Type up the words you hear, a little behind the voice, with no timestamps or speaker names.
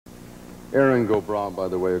Erin Gobra, by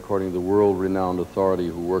the way, according to the world-renowned authority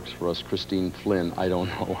who works for us, Christine Flynn, I don't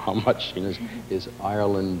know how much she is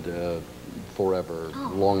Ireland forever.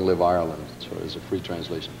 Oh. Long live Ireland, so it's a free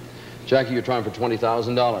translation. Jackie, you're trying for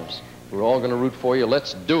 $20,000. We're all going to root for you.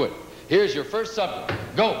 Let's do it. Here's your first subject.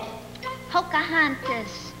 Go.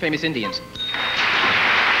 Pocahontas. Famous Indians.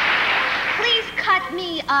 Please cut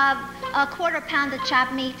me a quarter pound of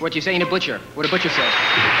chopped meat. What you saying, a butcher? What a butcher says.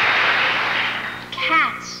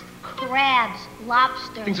 Cats, crabs,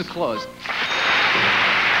 lobsters. Things with claws.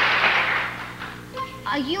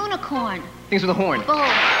 A unicorn. Things with a horn. Bull.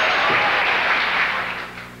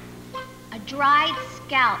 A dried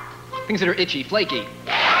scalp. Things that are itchy, flaky.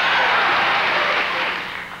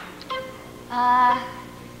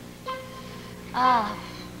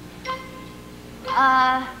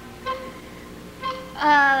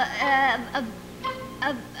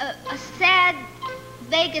 A sad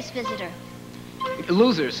Vegas visitor.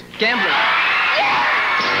 Losers. Gamblers.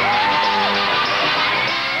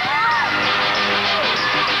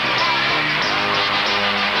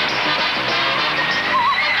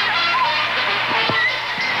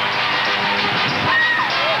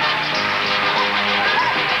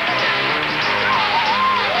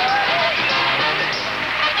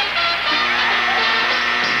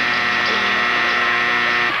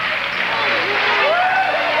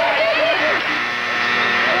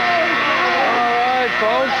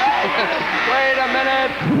 Wait a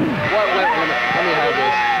minute. Wait a minute. Let me have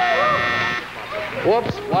this.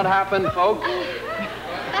 Whoops. What happened, folks? We're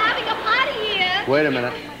having a party here. Wait a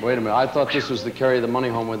minute. Wait a minute. I thought this was to carry the money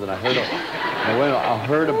home with, and I heard a... Now, wait a minute. I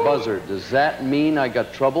heard a buzzer. Does that mean I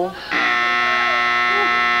got trouble?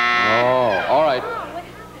 Oh, all right.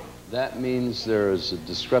 That means there's a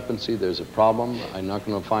discrepancy. There's a problem. I'm not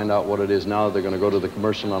going to find out what it is now. They're going to go to the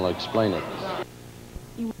commercial, and I'll explain it.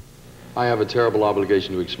 I have a terrible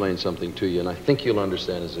obligation to explain something to you, and I think you'll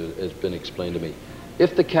understand as it has been explained to me.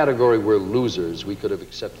 If the category were losers, we could have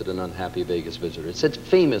accepted an unhappy Vegas visitor. It said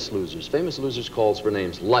famous losers. Famous losers calls for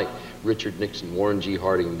names like Richard Nixon, Warren G.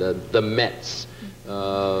 Harding, the Mets,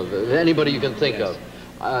 anybody you can think of.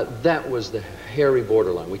 That was the hairy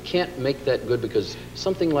borderline. We can't make that good because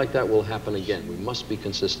something like that will happen again. We must be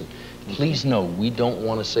consistent. Please know, we don't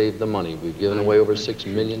want to save the money. We've given away over $6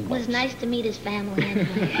 million. It was nice to meet his family anyway.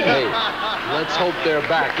 Hey, let's hope they're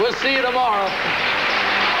back. We'll see you tomorrow.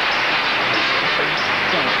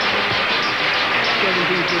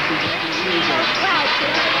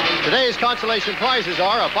 Today's consolation prizes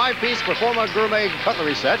are a 5-piece Performa Gourmet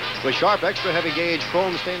cutlery set with sharp, extra heavy gauge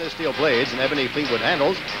chrome stainless steel blades and ebony Fleetwood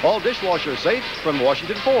handles, all dishwasher safe from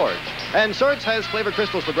Washington Forge. And Certs has flavor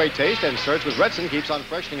crystals for great taste, and Certs with Retsin keeps on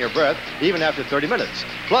freshening your breath even after 30 minutes.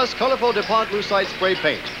 Plus, colorful DuPont Lucite spray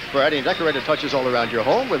paint for adding decorative touches all around your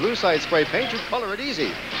home. With Lucite spray paint, you color it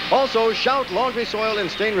easy. Also, Shout laundry soil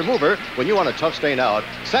and stain remover when you want a tough stain out.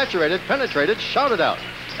 Saturate it, penetrate it, shout it out.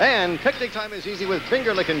 And picnic time is easy with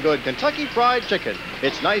finger-licking good Kentucky Fried Chicken.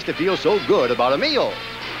 It's nice to feel so good about a meal.